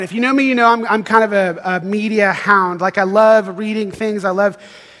If you know me, you know I'm kind of a media hound. Like, I love reading things. I love,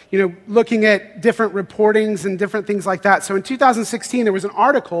 looking at different reportings and different things like that. So in 2016, there was an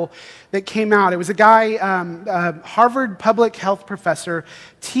article that came out. It was a guy, a Harvard public health professor,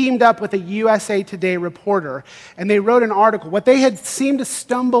 teamed up with a USA Today reporter, and they wrote an article. What they had seemed to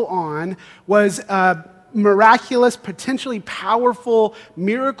stumble on was a miraculous, potentially powerful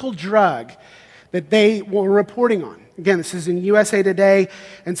miracle drug that they were reporting on. Again, this is in USA Today,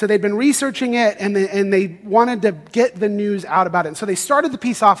 and so they'd been researching it, and they wanted to get the news out about it. And so they started the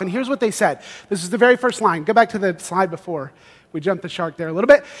piece off, and here's what they said. This is the very first line. Go back to the slide before. We jumped the shark there a little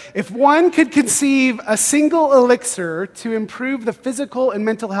bit. If one could conceive a single elixir to improve the physical and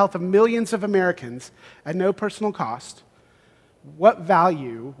mental health of millions of Americans at no personal cost, what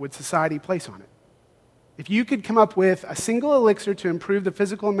value would society place on it? If you could come up with a single elixir to improve the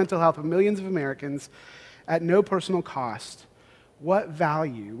physical and mental health of millions of Americans at no personal cost, what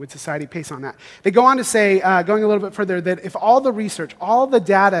value would society place on that? They go on to say, going a little bit further, that if all the research, all the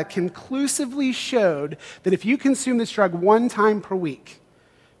data conclusively showed that if you consume this drug one time per week,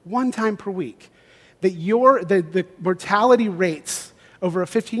 that the mortality rates over a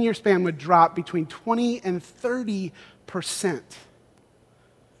 15-year span would drop between 20 and 30%.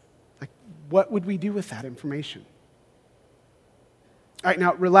 What would we do with that information? All right,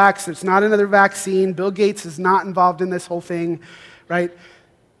 now relax. There's not another vaccine. Bill Gates is not involved in this whole thing, right,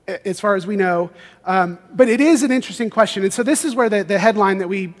 as far as we know. But it is an interesting question. And so this is where the headline that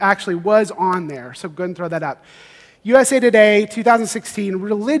we actually was on there. So go ahead and throw that up. USA Today, 2016,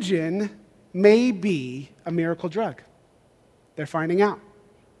 religion may be a miracle drug. They're finding out.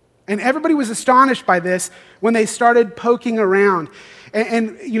 And everybody was astonished by this when they started poking around.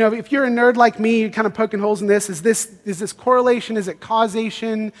 And if you're a nerd like me, you're kind of poking holes in this. Is this correlation? Is it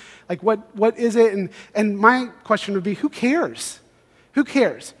causation? Like, what is it? And my question would be, who cares? Who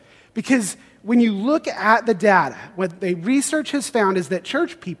cares? Because when you look at the data, what the research has found is that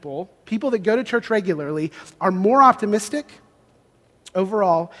church people that go to church regularly, are more optimistic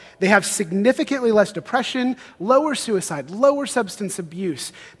overall. They have significantly less depression, lower suicide, lower substance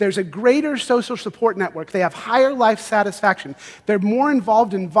abuse. There's a greater social support network. They have higher life satisfaction. They're more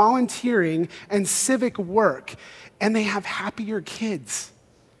involved in volunteering and civic work. And they have happier kids.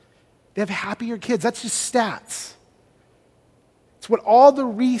 They have happier kids. That's just stats. It's what all the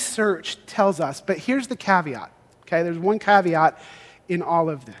research tells us. But here's the caveat, okay? There's one caveat in all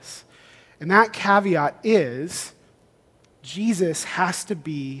of this. And that caveat is Jesus has to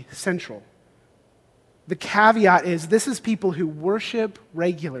be central. The caveat is this is people who worship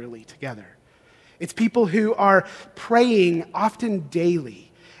regularly together. It's people who are praying often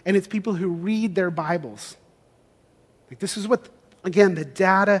daily. And it's people who read their Bibles. Like, this is what, again, the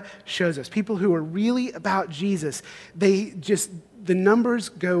data shows us. People who are really about Jesus, the numbers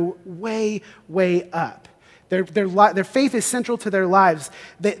go way, way up. Their faith is central to their lives.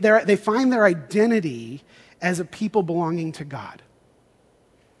 They find their identity as a people belonging to God,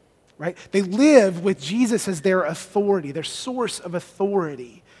 right? They live with Jesus as their authority, their source of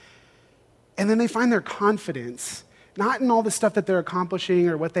authority. And then they find their confidence, not in all the stuff that they're accomplishing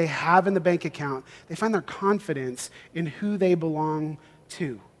or what they have in the bank account. They find their confidence in who they belong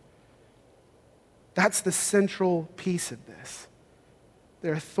to. That's the central piece of this.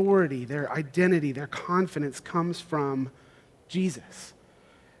 Their authority, their identity, their confidence comes from Jesus.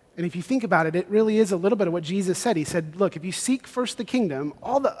 And if you think about it, it really is a little bit of what Jesus said. He said, look, if you seek first the kingdom,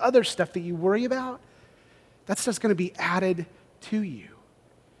 all the other stuff that you worry about, that's just going to be added to you.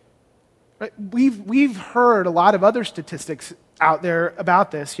 Right? We've heard a lot of other statistics out there about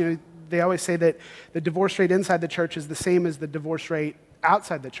this. They always say that the divorce rate inside the church is the same as the divorce rate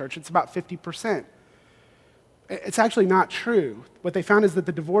outside the church. It's about 50%. It's actually not true. What they found is that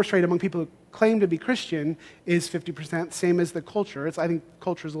the divorce rate among people who claim to be Christian is 50%, same as the culture. I think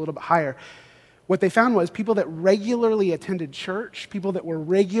culture is a little bit higher. What they found was people that regularly attended church, people that were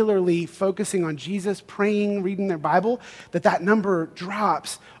regularly focusing on Jesus, praying, reading their Bible, that number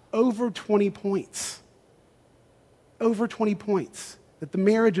drops over 20 points. Over 20 points. That the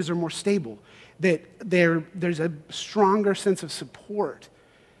marriages are more stable. That there's a stronger sense of support.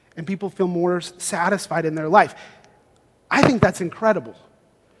 And people feel more satisfied in their life. I think that's incredible.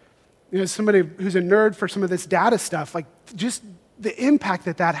 Somebody who's a nerd for some of this data stuff, like just the impact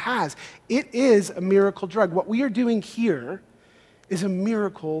that has. It is a miracle drug. What we are doing here is a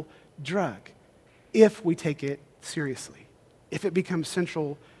miracle drug if we take it seriously, if it becomes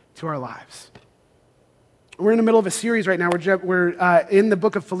central to our lives. We're in the middle of a series right now. We're in the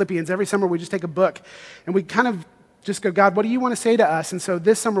book of Philippians. Every summer we just take a book and we kind of Just go, God, what do you want to say to us? And so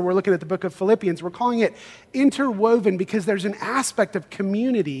this summer we're looking at the book of Philippians. We're calling it Interwoven because there's an aspect of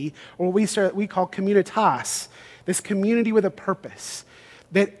community, or we call communitas, this community with a purpose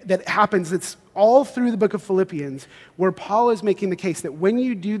that happens. It's all through the book of Philippians where Paul is making the case that when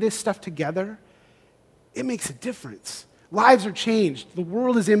you do this stuff together, it makes a difference. Lives are changed. The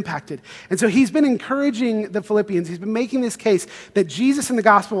world is impacted. And so he's been encouraging the Philippians. He's been making this case that Jesus and the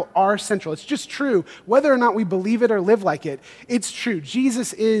gospel are central. It's just true. Whether or not we believe it or live like it, it's true.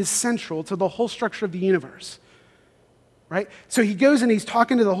 Jesus is central to the whole structure of the universe. Right? So he goes and he's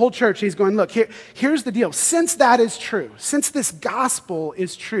talking to the whole church. He's going, look, here's the deal. Since that is true, since this gospel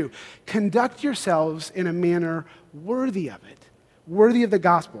is true, conduct yourselves in a manner worthy of it, worthy of the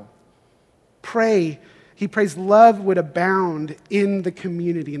gospel. Pray. He prays love would abound in the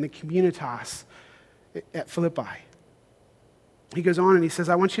community, in the communitas at Philippi. He goes on and he says,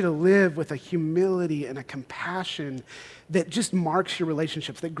 I want you to live with a humility and a compassion that just marks your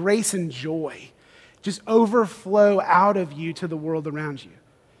relationships, that grace and joy just overflow out of you to the world around you.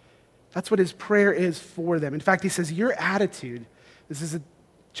 That's what his prayer is for them. In fact, he says, your attitude, this is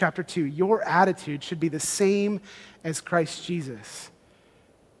chapter 2, your attitude should be the same as Christ Jesus,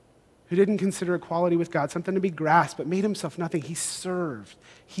 who didn't consider equality with God something to be grasped, but made himself nothing. He served.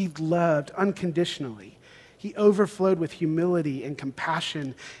 He loved unconditionally. He overflowed with humility and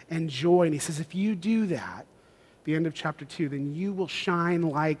compassion and joy. And he says, if you do that, the end of chapter 2, then you will shine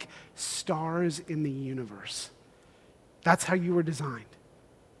like stars in the universe. That's how you were designed,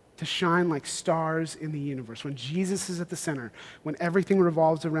 to shine like stars in the universe. When Jesus is at the center, when everything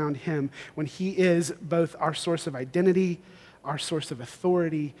revolves around him, when he is both our source of identity, our source of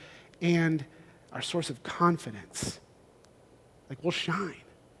authority, and our source of confidence, like we'll shine.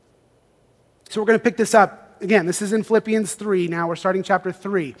 So we're going to pick this up. Again, this is in Philippians 3. Now we're starting chapter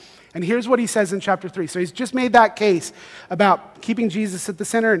 3. And here's what he says in chapter 3. So he's just made that case about keeping Jesus at the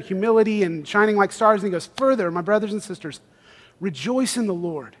center and humility and shining like stars. And he goes, further, my brothers and sisters, rejoice in the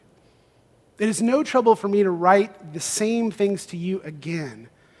Lord. It is no trouble for me to write the same things to you again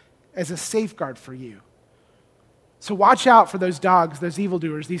as a safeguard for you. So watch out for those dogs, those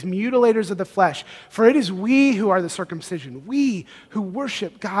evildoers, these mutilators of the flesh, for it is we who are the circumcision, we who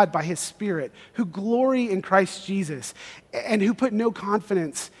worship God by his Spirit, who glory in Christ Jesus, and who put no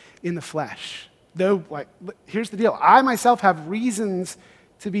confidence in the flesh. Though, here's the deal. I myself have reasons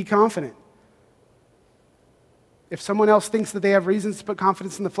to be confident. If someone else thinks that they have reasons to put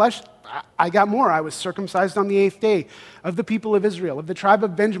confidence in the flesh, I got more. I was circumcised on the 8th day of the people of Israel, of the tribe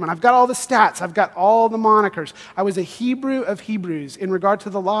of Benjamin. I've got all the stats. I've got all the monikers. I was a Hebrew of Hebrews. In regard to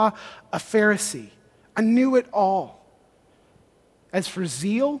the law, a Pharisee. I knew it all. As for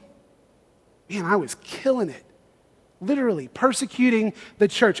zeal, man, I was killing it. Literally persecuting the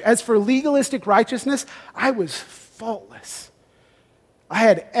church. As for legalistic righteousness, I was faultless. I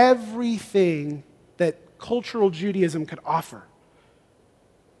had everything that cultural Judaism could offer.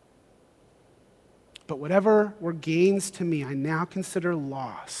 But whatever were gains to me, I now consider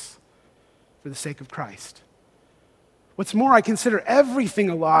loss for the sake of Christ. What's more, I consider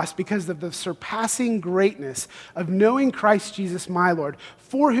everything a loss because of the surpassing greatness of knowing Christ Jesus my Lord,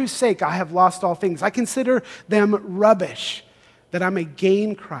 for whose sake I have lost all things. I consider them rubbish, that I may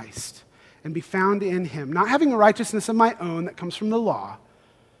gain Christ and be found in him, not having a righteousness of my own that comes from the law,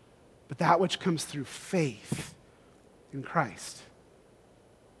 but that which comes through faith in Christ.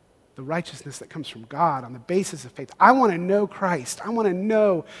 The righteousness that comes from God on the basis of faith. I want to know Christ. I want to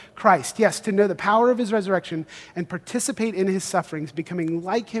know Christ. Yes, to know the power of his resurrection and participate in his sufferings, becoming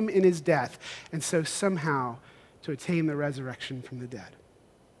like him in his death, and so somehow to attain the resurrection from the dead.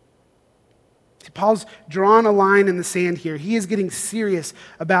 See, Paul's drawn a line in the sand here. He is getting serious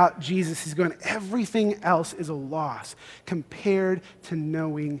about Jesus. He's going, everything else is a loss compared to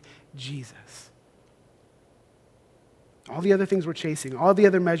knowing Jesus. All the other things we're chasing, all the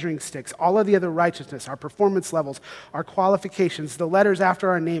other measuring sticks, all of the other righteousness, our performance levels, our qualifications, the letters after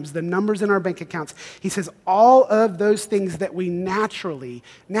our names, the numbers in our bank accounts. He says all of those things that we naturally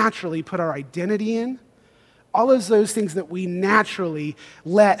put our identity in, all of those things that we naturally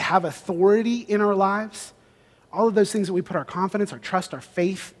let have authority in our lives, all of those things that we put our confidence, our trust, our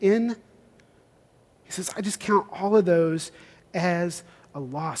faith in, he says, I just count all of those as a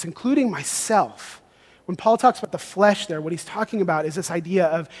loss, including myself. When Paul talks about the flesh there, what he's talking about is this idea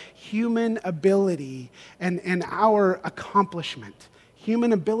of human ability and our accomplishment.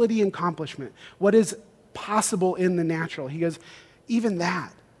 Human ability and accomplishment. What is possible in the natural. He goes, even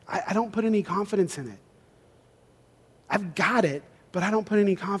that, I don't put any confidence in it. I've got it, but I don't put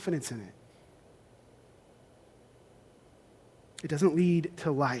any confidence in it. It doesn't lead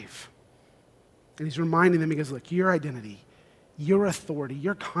to life. And he's reminding them, he goes, look, your identity, your authority,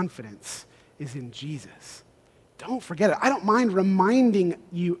 your confidence is in Jesus. Don't forget it. I don't mind reminding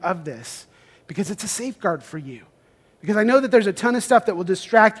you of this because it's a safeguard for you. Because I know that there's a ton of stuff that will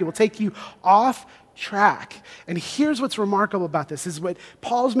distract you, will take you off track. And here's what's remarkable about this, is what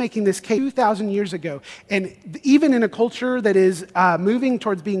Paul's making this case 2,000 years ago. And even in a culture that is moving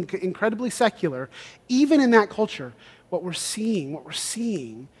towards being incredibly secular, even in that culture, what we're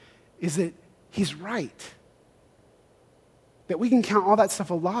seeing is that he's right. That we can count all that stuff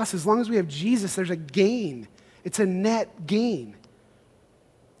a loss. As long as we have Jesus, there's a gain. It's a net gain.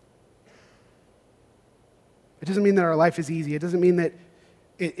 It doesn't mean that our life is easy. It doesn't mean that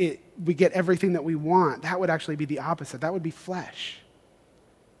we get everything that we want. That would actually be the opposite. That would be flesh.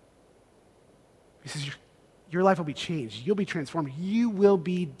 He says, your life will be changed. You'll be transformed. You will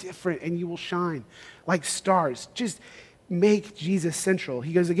be different, and you will shine like stars. Just make Jesus central.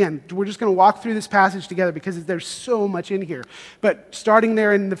 He goes, again, we're just going to walk through this passage together because there's so much in here. But starting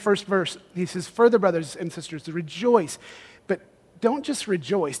there in the first verse, he says, further, brothers and sisters, to rejoice. But don't just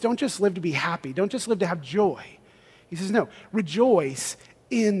rejoice. Don't just live to be happy. Don't just live to have joy. He says, no, rejoice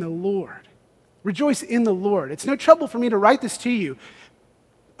in the Lord. Rejoice in the Lord. It's no trouble for me to write this to you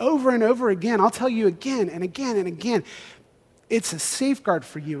over and over again. I'll tell you again and again and again. It's a safeguard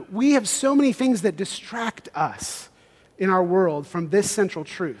for you. We have so many things that distract us in our world from this central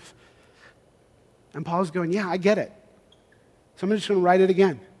truth. And Paul's going, yeah, I get it. So I'm just going to write it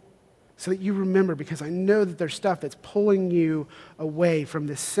again so that you remember, because I know that there's stuff that's pulling you away from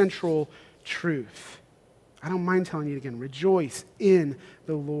this central truth. I don't mind telling you again, rejoice in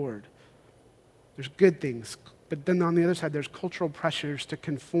the Lord. There's good things, but then on the other side, there's cultural pressures to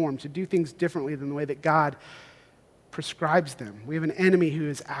conform, to do things differently than the way that God prescribes them. We have an enemy who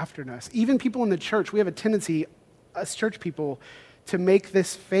is after us. Even people in the church, we have a tendency, us church people, to make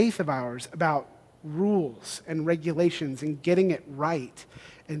this faith of ours about rules and regulations and getting it right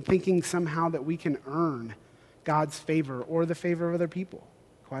and thinking somehow that we can earn God's favor or the favor of other people,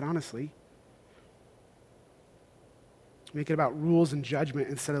 quite honestly. Make it about rules and judgment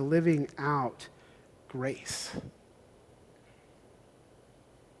instead of living out grace.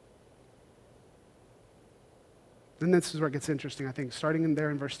 Then this is where it gets interesting, I think, starting in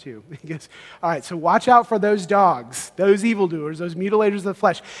there in verse 2. He goes, all right, so watch out for those dogs, those evildoers, those mutilators of the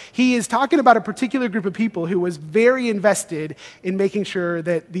flesh. He is talking about a particular group of people who was very invested in making sure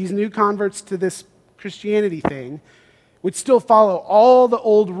that these new converts to this Christianity thing would still follow all the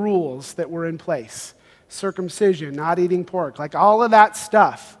old rules that were in place. Circumcision, not eating pork, like all of that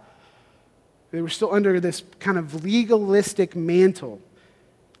stuff. They were still under this kind of legalistic mantle.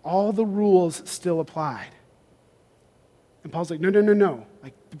 All the rules still applied. And Paul's like, no.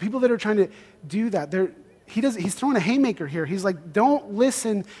 Like the people that are trying to do that, he's throwing a haymaker here. He's like, don't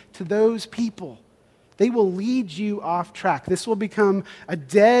listen to those people. They will lead you off track. This will become a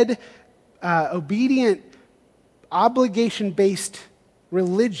dead, obedient, obligation-based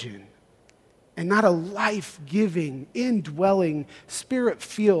religion and not a life-giving, indwelling,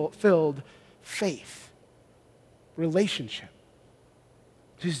 spirit-filled faith relationship.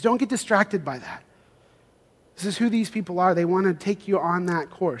 Just don't get distracted by that. This is who these people are. They want to take you on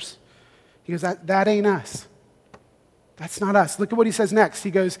that course. He goes, that ain't us. That's not us. Look at what he says next. He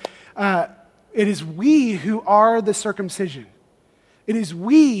goes, it is we who are the circumcision. It is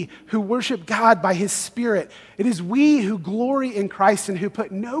we who worship God by his Spirit. It is we who glory in Christ and who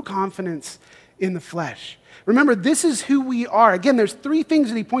put no confidence in the flesh. Remember, this is who we are. Again, there's three things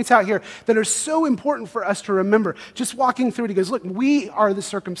that he points out here that are so important for us to remember. Just walking through it, he goes, look, we are the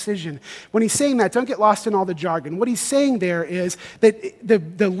circumcision. When he's saying that, don't get lost in all the jargon. What he's saying there is that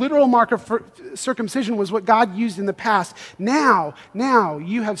the literal mark of circumcision was what God used in the past. Now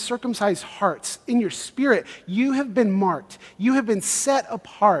you have circumcised hearts. In your spirit, you have been marked. You have been set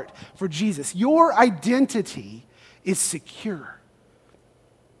apart for Jesus. Your identity is secure.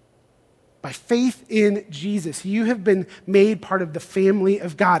 By faith in Jesus, you have been made part of the family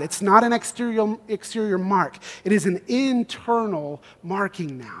of God. It's not an exterior mark. It is an internal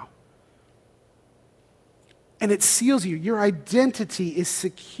marking now. And it seals you. Your identity is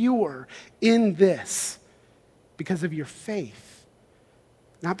secure in this because of your faith,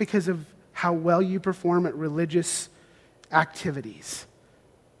 not because of how well you perform at religious activities,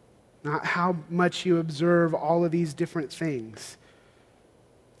 not how much you observe all of these different things.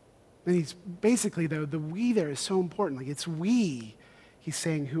 And he's basically, though, the we there is so important. Like it's we, he's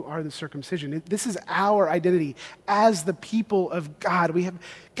saying, who are the circumcision. This is our identity as the people of God. We have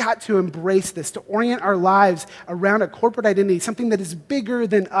got to embrace this, to orient our lives around a corporate identity, something that is bigger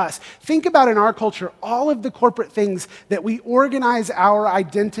than us. Think about in our culture all of the corporate things that we organize our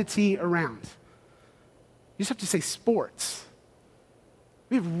identity around. You just have to say sports.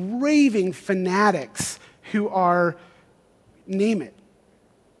 We have raving fanatics who are, name it,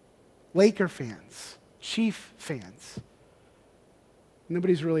 Laker fans, Chief fans.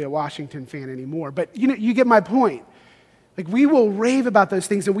 Nobody's really a Washington fan anymore, but you get my point. Like, we will rave about those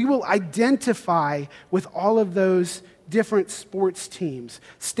things, and we will identify with all of those different sports teams,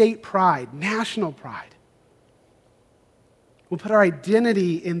 state pride, national pride. We'll put our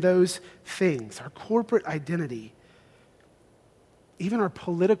identity in those things, our corporate identity, even our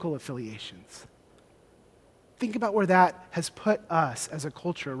political affiliations. Think about where that has put us as a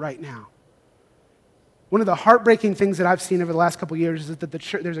culture right now. One of the heartbreaking things that I've seen over the last couple of years is that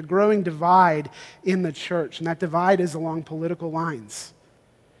there's a growing divide in the church, and that divide is along political lines.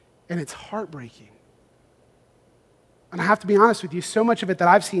 And it's heartbreaking. And I have to be honest with you, so much of it that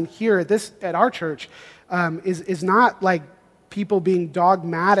I've seen here at our church is not like people being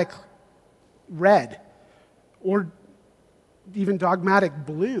dogmatic red or even dogmatic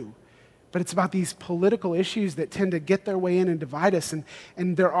blue. But it's about these political issues that tend to get their way in and divide us.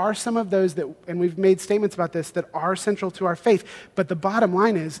 And there are some of those that, and we've made statements about this, that are central to our faith. But the bottom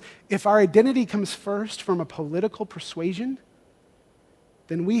line is, if our identity comes first from a political persuasion,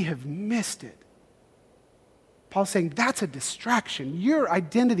 then we have missed it. Paul's saying that's a distraction. Your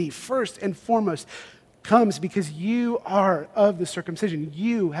identity, first and foremost, comes because you are of the circumcision.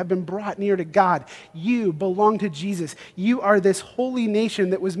 You have been brought near to God. You belong to Jesus. You are this holy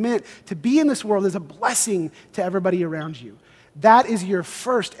nation that was meant to be in this world as a blessing to everybody around you. That is your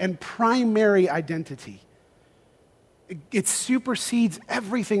first and primary identity. It supersedes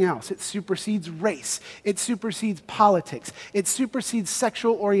everything else. It supersedes race. It supersedes politics. It supersedes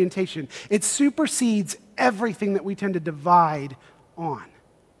sexual orientation. It supersedes everything that we tend to divide on.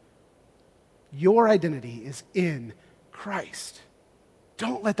 Your identity is in Christ.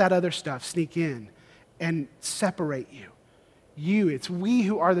 Don't let that other stuff sneak in and separate you. It's we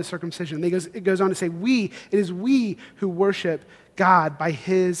who are the circumcision. It goes on to say it is we who worship God by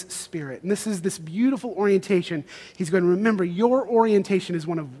his Spirit. And this is this beautiful orientation. He's going to remember your orientation is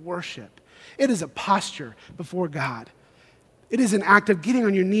one of worship. It is a posture before God. It is an act of getting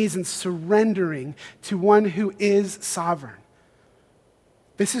on your knees and surrendering to one who is sovereign.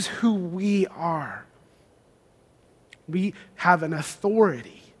 This is who we are. We have an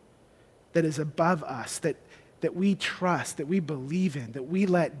authority that is above us, that we trust, that we believe in, that we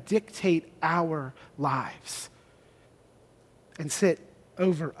let dictate our lives and sit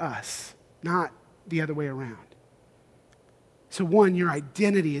over us, not the other way around. So 1, your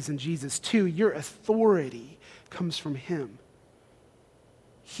identity is in Jesus. 2, your authority comes from him.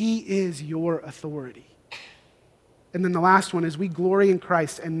 He is your authority. And then the last one is we glory in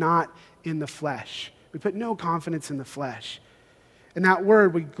Christ and not in the flesh. We put no confidence in the flesh. And that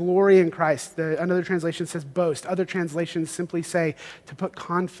word, we glory in Christ. Another translation says boast. Other translations simply say to put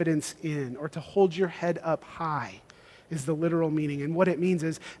confidence in or to hold your head up high is the literal meaning. And what it means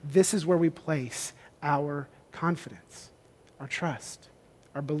is this is where we place our confidence, our trust,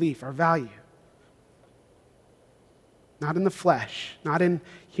 our belief, our value. Not in the flesh, not in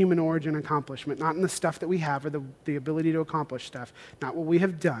human origin accomplishment, not in the stuff that we have or the ability to accomplish stuff, not what we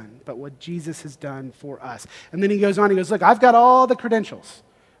have done, but what Jesus has done for us. And then he goes on, he goes, look, I've got all the credentials.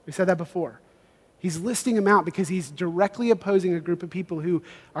 We said that before. He's listing them out because he's directly opposing a group of people who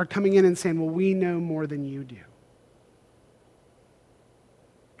are coming in and saying, well, we know more than you do.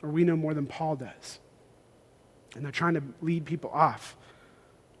 Or we know more than Paul does. And they're trying to lead people off.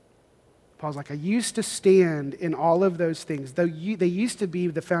 Paul's like, I used to stand in all of those things. They used to be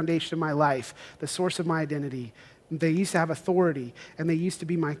the foundation of my life, the source of my identity. They used to have authority, and they used to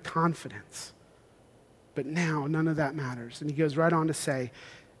be my confidence. But now, none of that matters. And he goes right on to say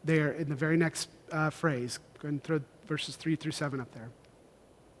there in the very next phrase, go ahead and throw verses 3 through 7 up there.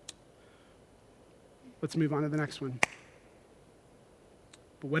 Let's move on to the next one.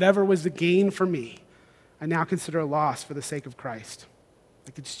 But whatever was the gain for me, I now consider a loss for the sake of Christ.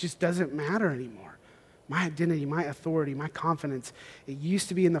 Like, it just doesn't matter anymore. My identity, my authority, my confidence, it used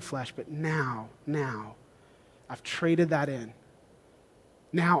to be in the flesh, but now, I've traded that in.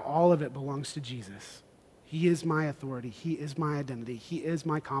 Now all of it belongs to Jesus. He is my authority. He is my identity. He is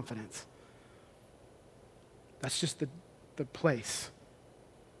my confidence. That's just the place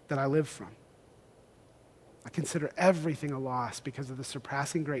that I live from. I consider everything a loss because of the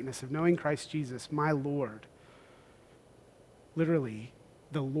surpassing greatness of knowing Christ Jesus, my Lord. Literally,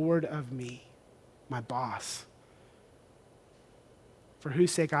 the Lord of me, my boss. For whose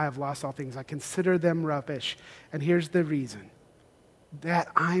sake I have lost all things. I consider them rubbish. And here's the reason.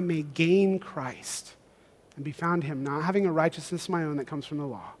 That I may gain Christ and be found in him, not having a righteousness of my own that comes from the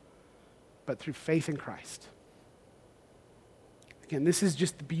law, but through faith in Christ. Again, this is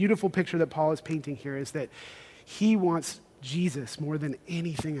just the beautiful picture that Paul is painting here, is that he wants Jesus more than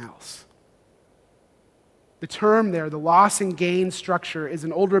anything else. The term there, the loss and gain structure, is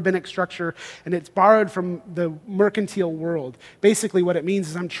an old rabbinic structure, and it's borrowed from the mercantile world. Basically what it means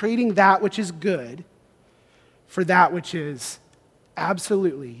is I'm trading that which is good for that which is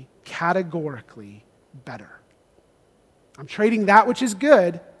absolutely, categorically better. I'm trading that which is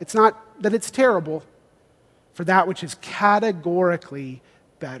good, it's not that it's terrible, for that which is categorically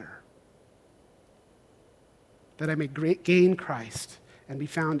better. That I may gain Christ and be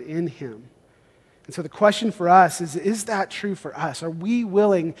found in him. And so the question for us is that true for us? Are we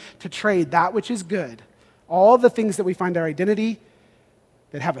willing to trade that which is good, all the things that we find our identity,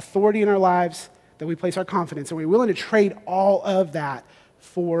 that have authority in our lives, that we place our confidence, are we willing to trade all of that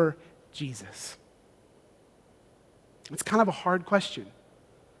for Jesus? It's kind of a hard question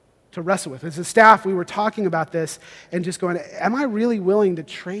to wrestle with. As a staff, we were talking about this and just going, am I really willing to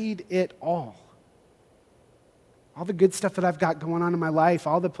trade it all? All the good stuff that I've got going on in my life,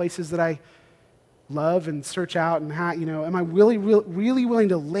 all the places that I love and search out, and am I really willing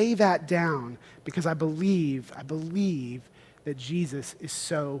to lay that down because I believe that Jesus is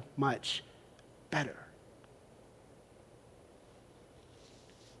so much better?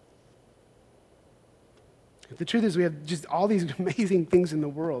 The truth is we have just all these amazing things in the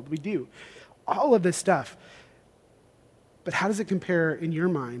world. We do. All of this stuff. But how does it compare in your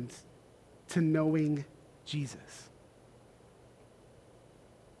mind to knowing Jesus?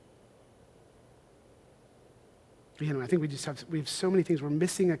 I think we have so many things. We're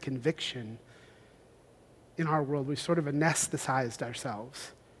missing a conviction in our world. We've sort of anesthetized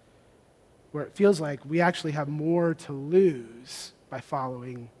ourselves, where it feels like we actually have more to lose by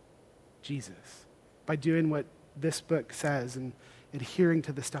following Jesus, by doing what this book says and adhering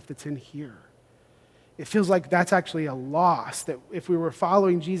to the stuff that's in here. It feels like that's actually a loss, that if we were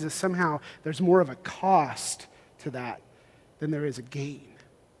following Jesus, somehow there's more of a cost to that than there is a gain.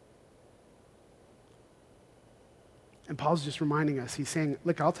 And Paul's just reminding us, he's saying,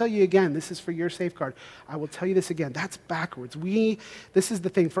 look, I'll tell you again, this is for your safeguard. I will tell you this again. That's backwards. This is the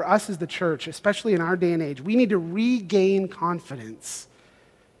thing for us as the church, especially in our day and age, we need to regain confidence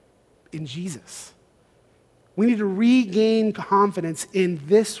in Jesus. We need to regain confidence in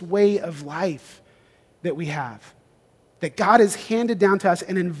this way of life that we have, that God has handed down to us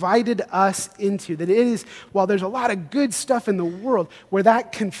and invited us into. That it is, while there's a lot of good stuff in the world, where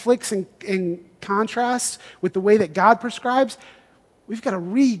that conflicts and contrasts with the way that God prescribes, we've got to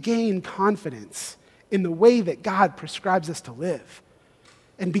regain confidence in the way that God prescribes us to live.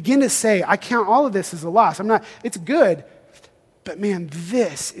 And begin to say, I count all of this as a loss. It's good, but man,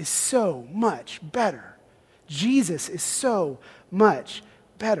 this is so much better. Jesus is so much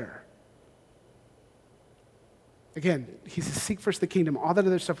better. Again, he says, seek first the kingdom. All that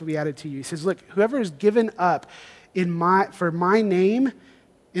other stuff will be added to you. He says, look, whoever is given up for my name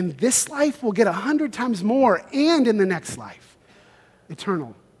in this life will get 100 times more, and in the next life,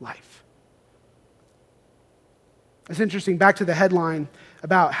 eternal life. It's interesting, back to the headline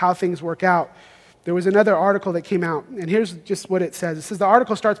about how things work out. There was another article that came out, and here's just what it says. It says the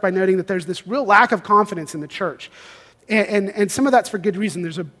article starts by noting that there's this real lack of confidence in the church. And some of that's for good reason.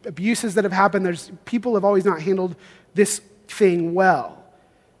 There's abuses that have happened. People have always not handled this thing well.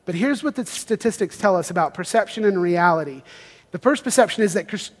 But here's what the statistics tell us about perception and reality. The first perception is that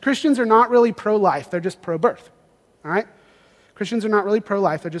Christians are not really pro-life. They're just pro-birth. All right? Christians are not really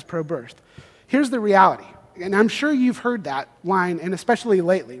pro-life. They're just pro-birth. Here's the reality. And I'm sure you've heard that line, and especially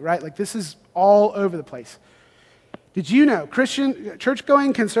lately, right? Like this is all over the place. Did you know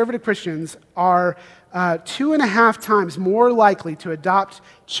church-going conservative Christians are 2.5 times more likely to adopt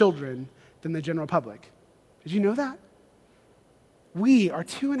children than the general public? Did you know that? We are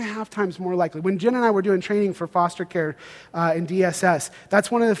 2.5 times more likely. When Jen and I were doing training for foster care in DSS,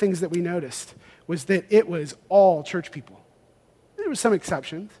 that's one of the things that we noticed, was that it was all church people. There were some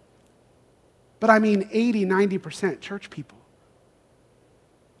exceptions, but 80-90% church people.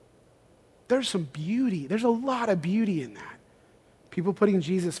 There's some beauty. There's a lot of beauty in that. People putting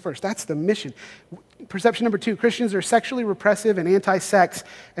Jesus first. That's the mission. Perception number 2, Christians are sexually repressive and anti-sex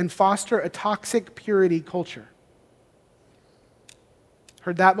and foster a toxic purity culture.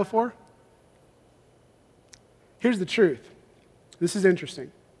 Heard that before? Here's the truth. This is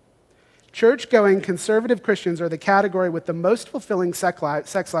interesting. Church-going conservative Christians are the category with the most fulfilling sex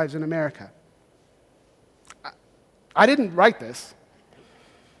lives in America. I didn't write this.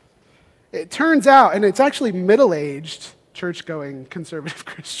 It turns out, and it's actually middle-aged church-going conservative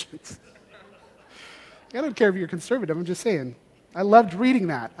Christians. I don't care if you're conservative, I'm just saying. I loved reading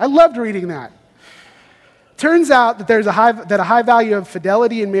that. Turns out that that a high value of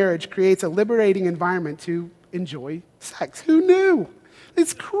fidelity in marriage creates a liberating environment to enjoy sex. Who knew?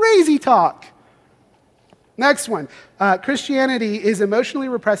 It's crazy talk. Next one. Christianity is emotionally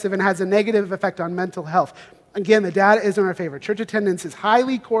repressive and has a negative effect on mental health. Again, the data is in our favor. Church attendance is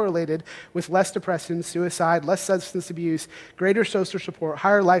highly correlated with less depression, suicide, less substance abuse, greater social support,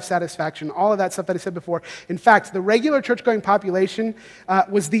 higher life satisfaction, all of that stuff that I said before. In fact, the regular church-going population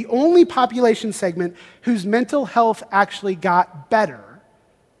was the only population segment whose mental health actually got better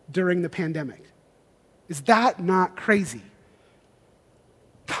during the pandemic. Is that not crazy?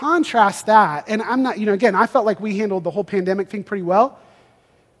 Contrast that, and I'm not, again, I felt like we handled the whole pandemic thing pretty well.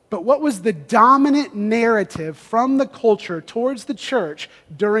 But what was the dominant narrative from the culture towards the church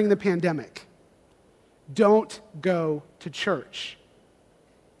during the pandemic? Don't go to church.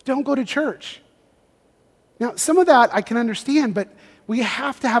 Don't go to church. Now, some of that I can understand, but we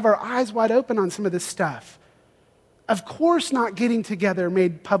have to have our eyes wide open on some of this stuff. Of course, not getting together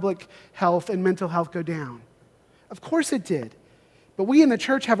made public health and mental health go down. Of course it did. But we in the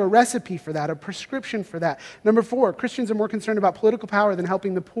church have a recipe for that, a prescription for that. Number 4, Christians are more concerned about political power than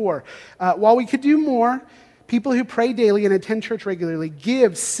helping the poor. While we could do more, people who pray daily and attend church regularly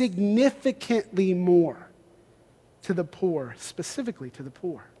give significantly more to the poor, specifically to the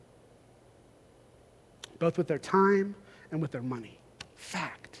poor, both with their time and with their money.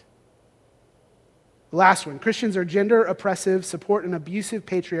 Fact. The last one, Christians are gender oppressive, support an abusive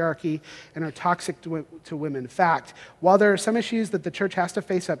patriarchy, and are toxic to women. Fact. While there are some issues that the church has to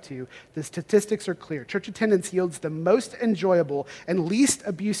face up to, the statistics are clear. Church attendance yields the most enjoyable and least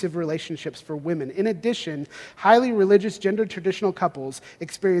abusive relationships for women. In addition, highly religious gender traditional couples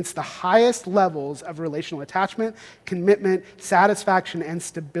experience the highest levels of relational attachment, commitment, satisfaction, and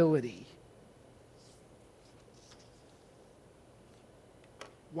stability.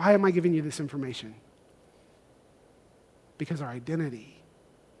 Why am I giving you this information? Because our identity,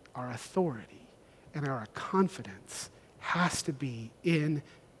 our authority, and our confidence has to be in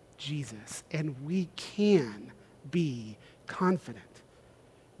Jesus. And we can be confident.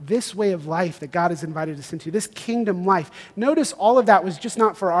 This way of life that God has invited us into, this kingdom life, notice all of that was just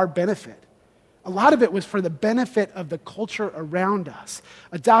not for our benefit. A lot of it was for the benefit of the culture around us.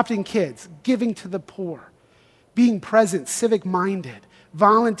 Adopting kids, giving to the poor, being present, civic-minded,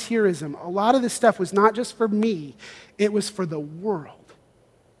 volunteerism. A lot of this stuff was not just for me, it was for the world.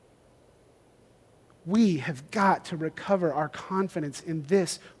 We have got to recover our confidence in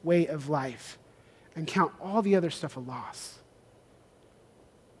this way of life and count all the other stuff a loss.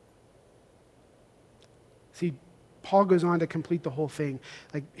 See, Paul goes on to complete the whole thing.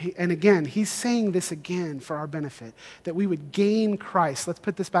 And again, he's saying this again for our benefit, that we would gain Christ. Let's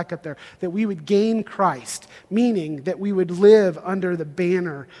put this back up there. That we would gain Christ, meaning that we would live under the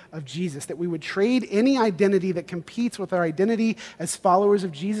banner of Jesus, that we would trade any identity that competes with our identity as followers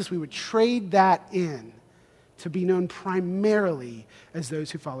of Jesus, we would trade that in to be known primarily as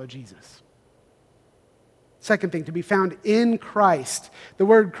those who follow Jesus. Second thing, to be found in Christ. The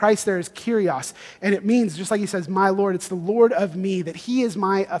word Christ there is Kyrios, and it means, just like he says, my Lord, it's the Lord of me, that he is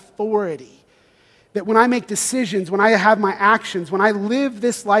my authority. That when I make decisions, when I have my actions, when I live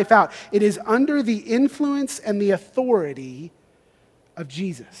this life out, it is under the influence and the authority of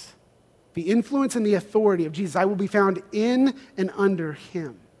Jesus. The influence and the authority of Jesus. I will be found in and under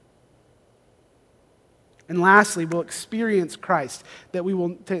him. And lastly, we'll experience Christ, that we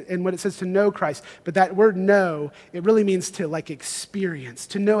will, and what it says to know Christ, but that word know, it really means to experience,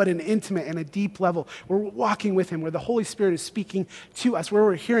 to know at an intimate and a deep level. We're walking with him, where the Holy Spirit is speaking to us, where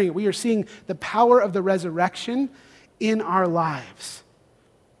we're hearing it. We are seeing the power of the resurrection in our lives.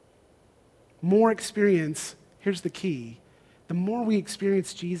 More experience, here's the key, the more we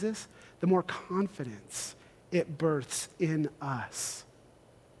experience Jesus, the more confidence it births in us.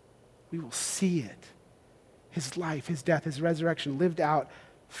 We will see it. His life, his death, his resurrection lived out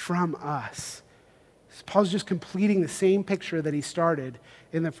from us. Paul's just completing the same picture that he started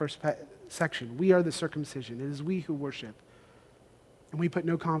in the first section. We are the circumcision. It is we who worship. And we put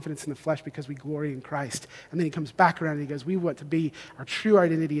no confidence in the flesh because we glory in Christ. And then he comes back around and he goes, we want to be, our true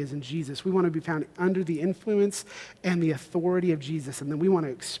identity is in Jesus. We want to be found under the influence and the authority of Jesus. And then we want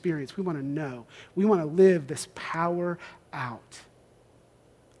to experience, we want to know, we want to live this power out.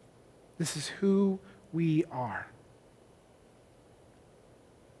 This is who we are.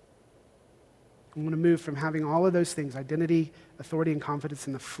 I want to move from having all of those things, identity, authority, and confidence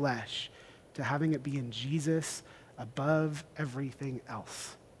in the flesh, to having it be in Jesus above everything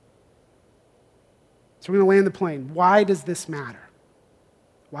else. So we're going to land the plane. Why does this matter?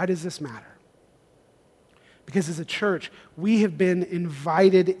 Why does this matter? Because as a church, we have been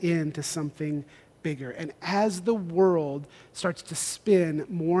invited into something bigger. And as the world starts to spin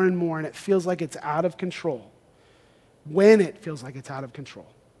more and more and it feels like it's out of control, when it feels like it's out of control,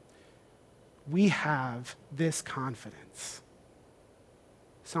 we have this confidence.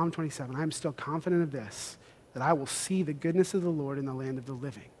 Psalm 27, I am still confident of this, that I will see the goodness of the Lord in the land of the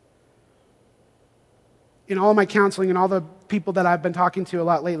living. In all my counseling and all the people that I've been talking to a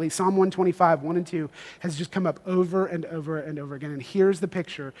lot lately, Psalm 125, 1 and 2 has just come up over and over and over again. And here's the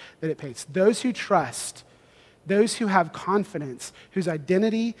picture that it paints. Those who trust, those who have confidence, whose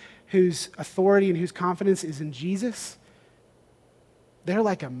identity, whose authority, and whose confidence is in Jesus, they're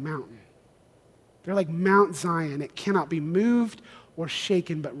like a mountain. They're like Mount Zion. It cannot be moved or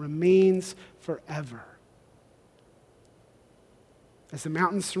shaken, but remains forever. As the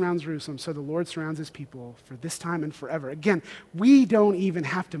mountains surround Jerusalem, so the Lord surrounds his people for this time and forever. Again, we don't even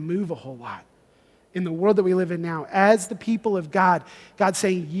have to move a whole lot in the world that we live in now. As the people of God, God's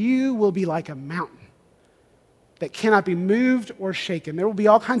saying, you will be like a mountain that cannot be moved or shaken. There will be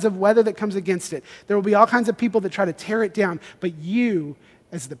all kinds of weather that comes against it. There will be all kinds of people that try to tear it down. But you,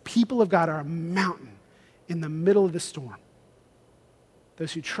 as the people of God, are a mountain in the middle of the storm.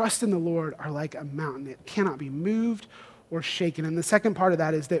 Those who trust in the Lord are like a mountain that cannot be moved or shaken. And the second part of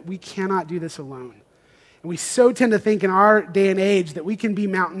that is that we cannot do this alone. And we so tend to think in our day and age that we can be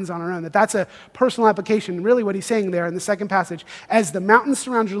mountains on our own, that that's a personal application. And really what he's saying there in the second passage, as the mountains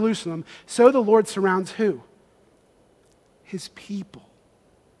surround Jerusalem, so the Lord surrounds who? His people.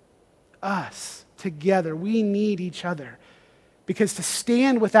 Us, together. We need each other. Because to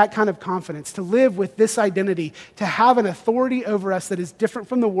stand with that kind of confidence, to live with this identity, to have an authority over us that is different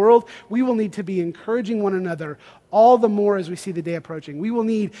from the world, we will need to be encouraging one another all the more as we see the day approaching. We will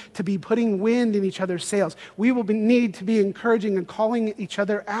need to be putting wind in each other's sails. We will need to be encouraging and calling each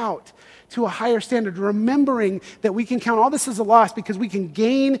other out to a higher standard, remembering that we can count all this as a loss because we can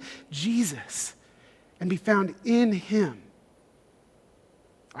gain Jesus and be found in him.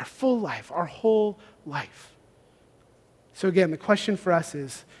 Our full life, our whole life. So again, the question for us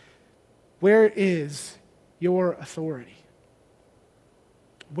is, where is your authority?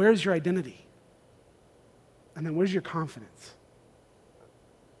 Where's your identity? And then where's your confidence?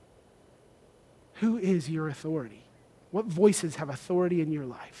 Who is your authority? What voices have authority in your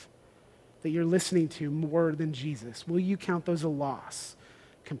life that you're listening to more than Jesus? Will you count those a loss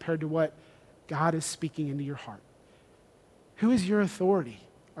compared to what God is speaking into your heart? Who is your authority?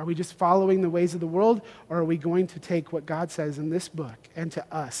 Are we just following the ways of the world, or are we going to take what God says in this book and to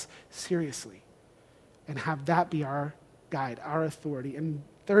us seriously and have that be our guide, our authority? And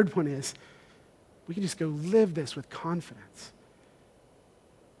third one is, we can just go live this with confidence,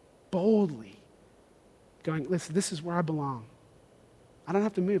 boldly, going, listen, this is where I belong. I don't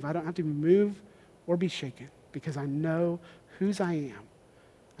have to move. I don't have to move or be shaken because I know whose I am.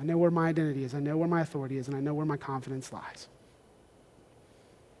 I know where my identity is. I know where my authority is, and I know where my confidence lies.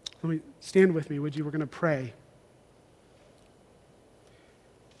 Let me stand with me, would you? We're going to pray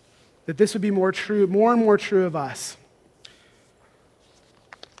that this would be more and more true of us.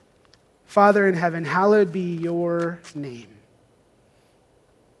 Father in heaven, hallowed be your name.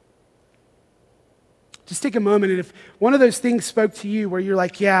 Just take a moment, and if one of those things spoke to you where you're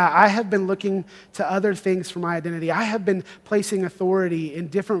like, yeah, I have been looking to other things for my identity. I have been placing authority in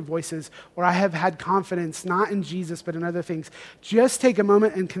different voices, or I have had confidence not in Jesus but in other things. Just take a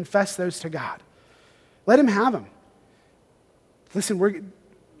moment and confess those to God. Let him have them. Listen,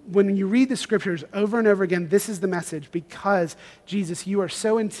 when you read the scriptures over and over again, this is the message, because, Jesus, you are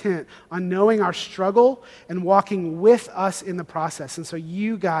so intent on knowing our struggle and walking with us in the process. And so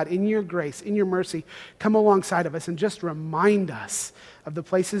you, God, in your grace, in your mercy, come alongside of us and just remind us of the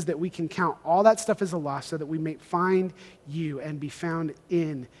places that we can count all that stuff as a loss so that we may find you and be found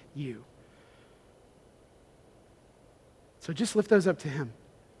in you. So just lift those up to him.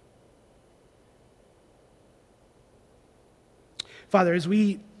 Father, as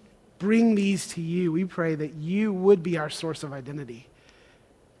we bring these to you, we pray that you would be our source of identity.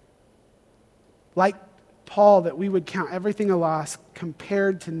 Like Paul, that we would count everything a loss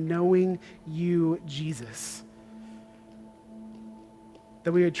compared to knowing you, Jesus.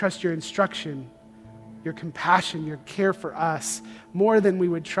 That we would trust your instruction, your compassion, your care for us more than we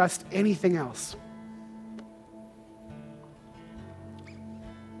would trust anything else.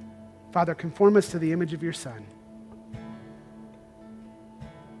 Father, conform us to the image of your Son.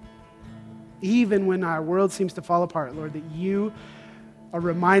 Even when our world seems to fall apart, Lord, that you are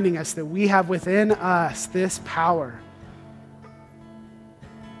reminding us that we have within us this power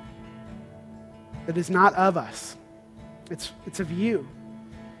that is not of us. It's of you.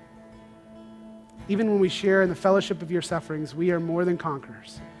 Even when we share in the fellowship of your sufferings, we are more than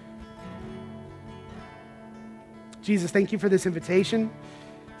conquerors. Jesus, thank you for this invitation,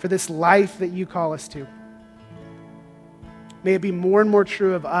 for this life that you call us to. May it be more and more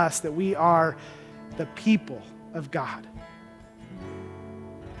true of us that we are the people of God,